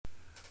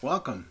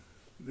Welcome.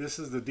 This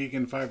is the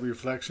Deacon 5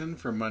 Reflection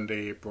for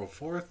Monday, April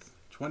 4th,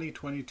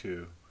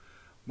 2022.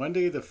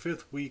 Monday, the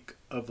 5th week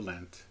of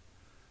Lent.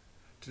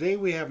 Today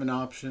we have an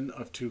option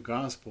of two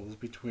Gospels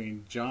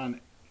between John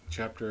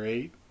chapter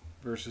 8,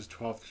 verses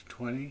 12 to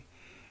 20,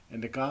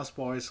 and the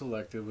Gospel I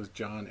selected was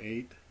John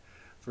 8,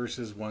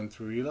 verses 1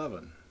 through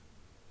 11.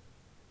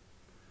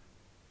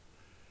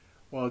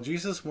 While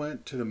Jesus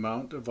went to the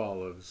Mount of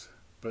Olives,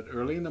 but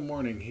early in the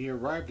morning he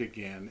arrived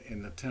again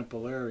in the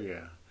temple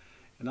area.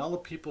 And all the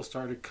people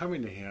started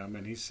coming to him,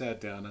 and he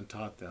sat down and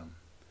taught them.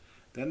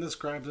 Then the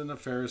scribes and the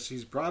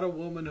Pharisees brought a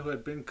woman who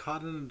had been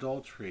caught in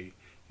adultery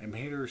and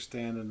made her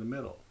stand in the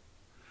middle.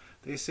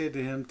 They said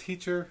to him,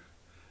 "Teacher,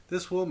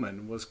 this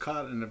woman was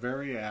caught in the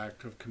very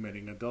act of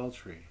committing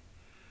adultery.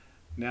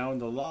 Now in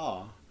the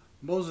law,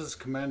 Moses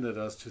commanded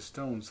us to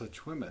stone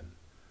such women.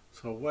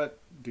 So what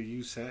do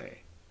you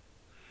say?"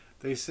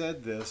 They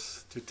said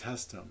this to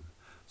test him,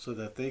 so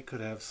that they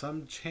could have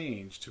some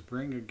charge to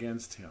bring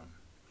against him.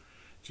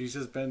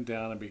 Jesus bent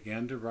down and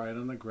began to write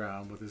on the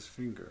ground with his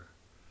finger.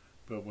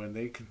 But when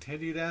they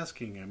continued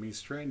asking him, he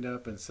straightened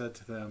up and said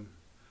to them,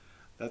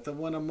 "Let the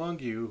one among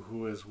you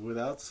who is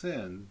without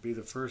sin be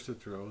the first to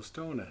throw a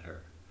stone at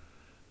her."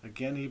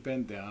 Again he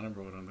bent down and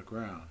wrote on the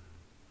ground.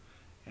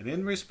 And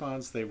in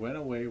response they went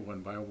away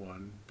one by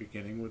one,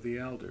 beginning with the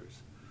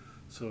elders.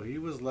 So he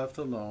was left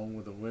alone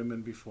with the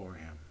women before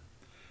him.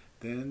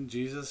 Then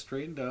Jesus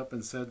straightened up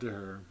and said to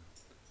her,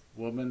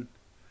 "Woman,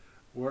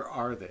 where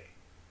are they?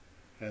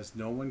 Has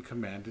no one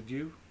commanded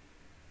you?"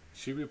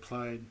 She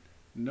replied,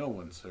 "No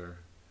one, sir."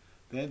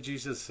 Then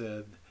Jesus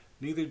said,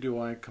 "Neither do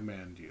I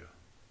command you.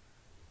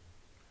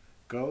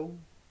 Go,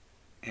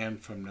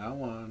 and from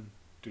now on,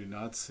 do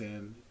not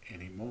sin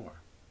any more."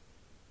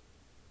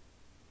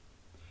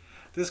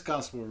 This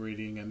gospel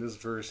reading and this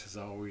verse has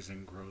always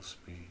engrossed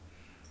me.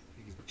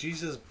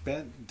 Jesus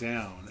bent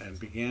down and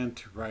began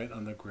to write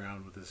on the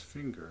ground with his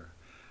finger.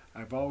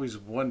 I've always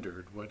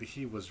wondered what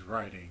he was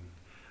writing.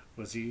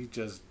 Was he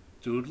just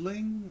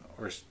doodling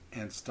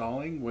and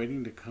stalling,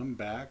 waiting to come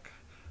back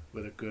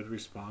with a good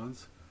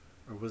response?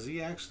 Or was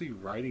he actually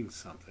writing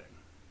something?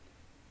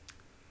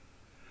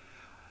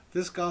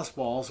 This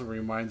gospel also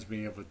reminds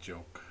me of a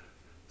joke.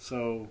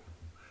 So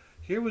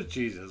here was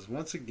Jesus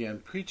once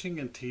again preaching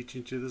and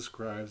teaching to the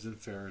scribes and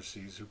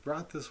Pharisees who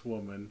brought this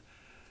woman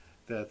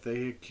that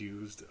they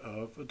accused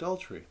of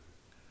adultery.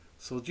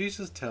 So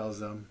Jesus tells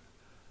them,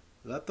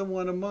 "Let the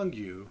one among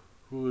you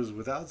who is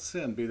without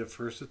sin be the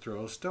first to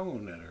throw a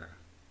stone at her."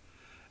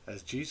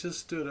 As Jesus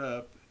stood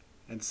up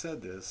and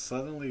said this,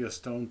 suddenly a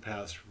stone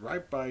passed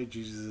right by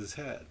Jesus'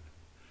 head.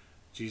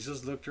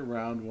 Jesus looked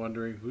around,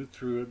 wondering who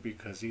threw it,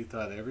 because he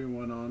thought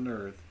everyone on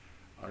earth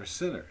are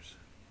sinners.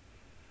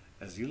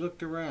 As he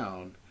looked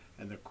around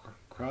and the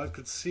crowd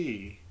could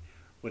see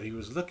what he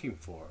was looking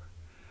for,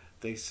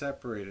 they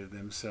separated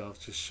themselves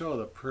to show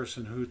the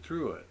person who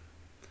threw it.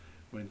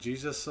 When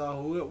Jesus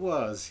saw who it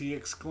was, he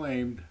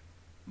exclaimed,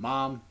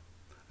 "Mom,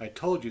 I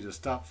told you to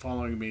stop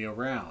following me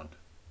around."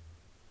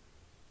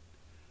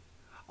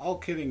 All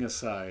kidding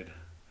aside,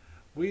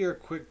 we are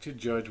quick to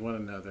judge one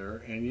another,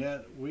 and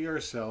yet we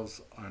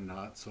ourselves are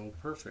not so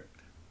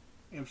perfect.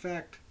 In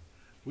fact,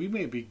 we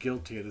may be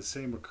guilty of the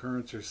same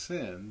occurrence or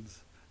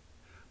sins,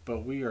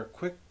 but we are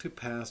quick to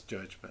pass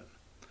judgment.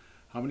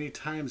 How many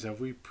times have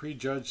we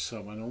prejudged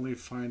someone only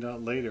to find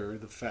out later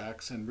the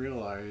facts and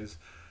realize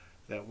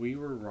that we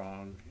were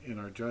wrong in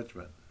our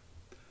judgment?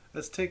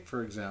 Let's take,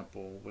 for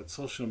example, what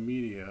social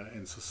media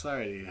and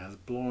society has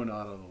blown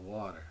out of the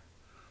water.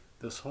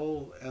 This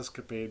whole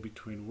escapade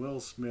between Will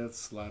Smith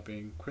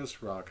slapping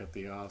Chris Rock at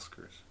the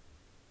Oscars.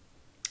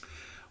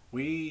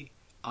 We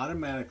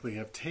automatically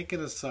have taken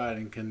a side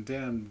and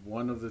condemned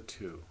one of the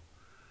two.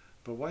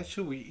 But why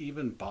should we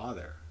even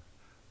bother?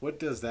 What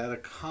does that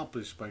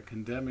accomplish by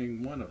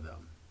condemning one of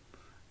them?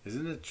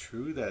 Isn't it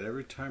true that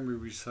every time we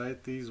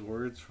recite these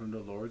words from the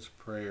Lord's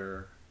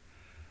Prayer,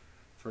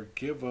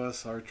 "Forgive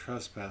us our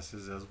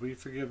trespasses as we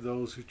forgive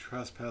those who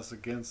trespass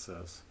against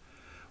us,"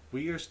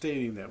 we are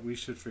stating that we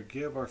should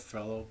forgive our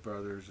fellow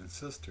brothers and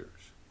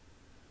sisters,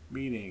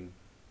 meaning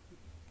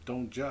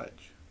don't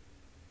judge.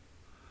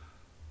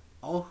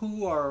 All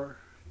who are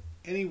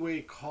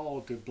anyway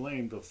called to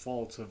blame the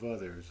faults of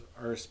others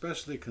are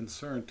especially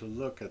concerned to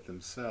look at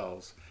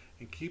themselves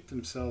and keep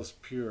themselves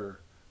pure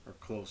or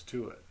close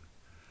to it.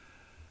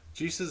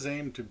 Jesus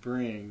aimed to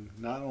bring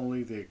not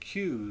only the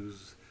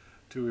accused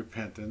to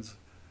repentance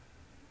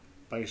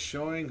by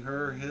showing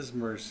her his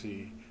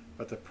mercy,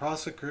 but the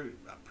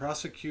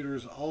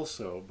prosecutors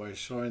also by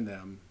showing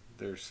them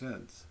their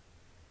sins.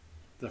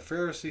 The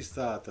Pharisees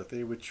thought that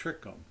they would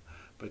trick them,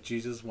 but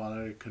Jesus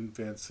wanted to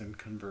convince and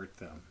convert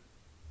them.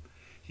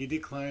 He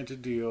declined to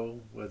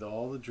deal with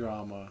all the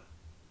drama.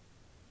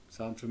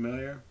 Sound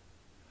familiar?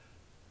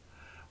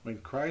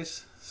 When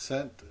Christ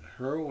sent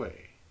her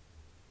away,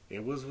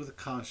 it was with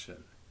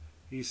caution.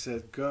 He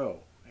said,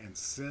 "Go and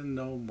sin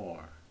no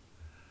more."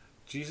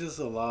 Jesus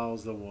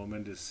allows the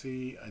woman to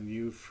see a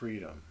new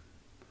freedom.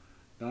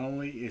 Not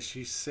only is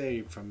she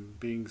saved from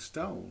being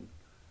stoned,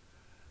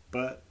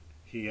 but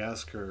he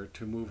asked her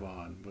to move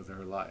on with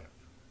her life.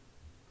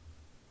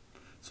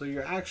 So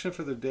your action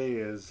for the day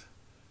is,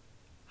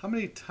 how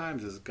many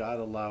times has God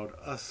allowed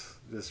us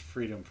this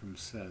freedom from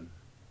sin?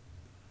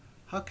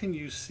 How can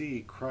you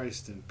see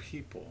Christ in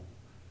people?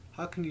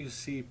 How can you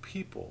see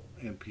people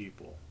in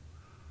people?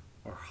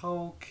 Or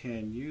how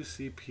can you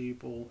see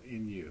people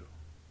in you?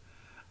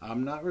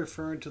 I'm not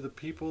referring to the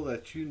people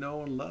that you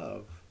know and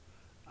love.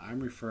 I'm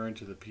referring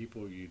to the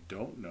people you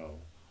don't know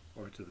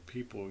or to the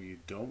people you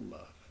don't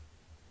love.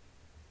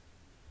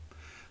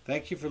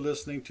 Thank you for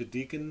listening to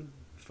Deacon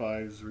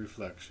 5's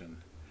Reflection.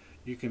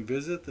 You can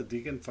visit the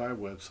Deacon 5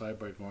 website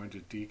by going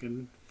to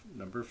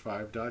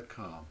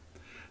deacon5.com.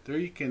 There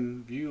you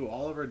can view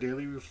all of our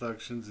daily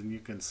reflections, and you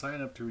can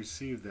sign up to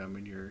receive them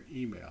in your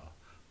email,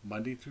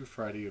 Monday through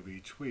Friday of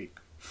each week.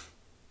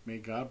 May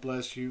God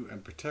bless you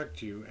and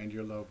protect you and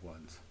your loved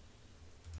ones.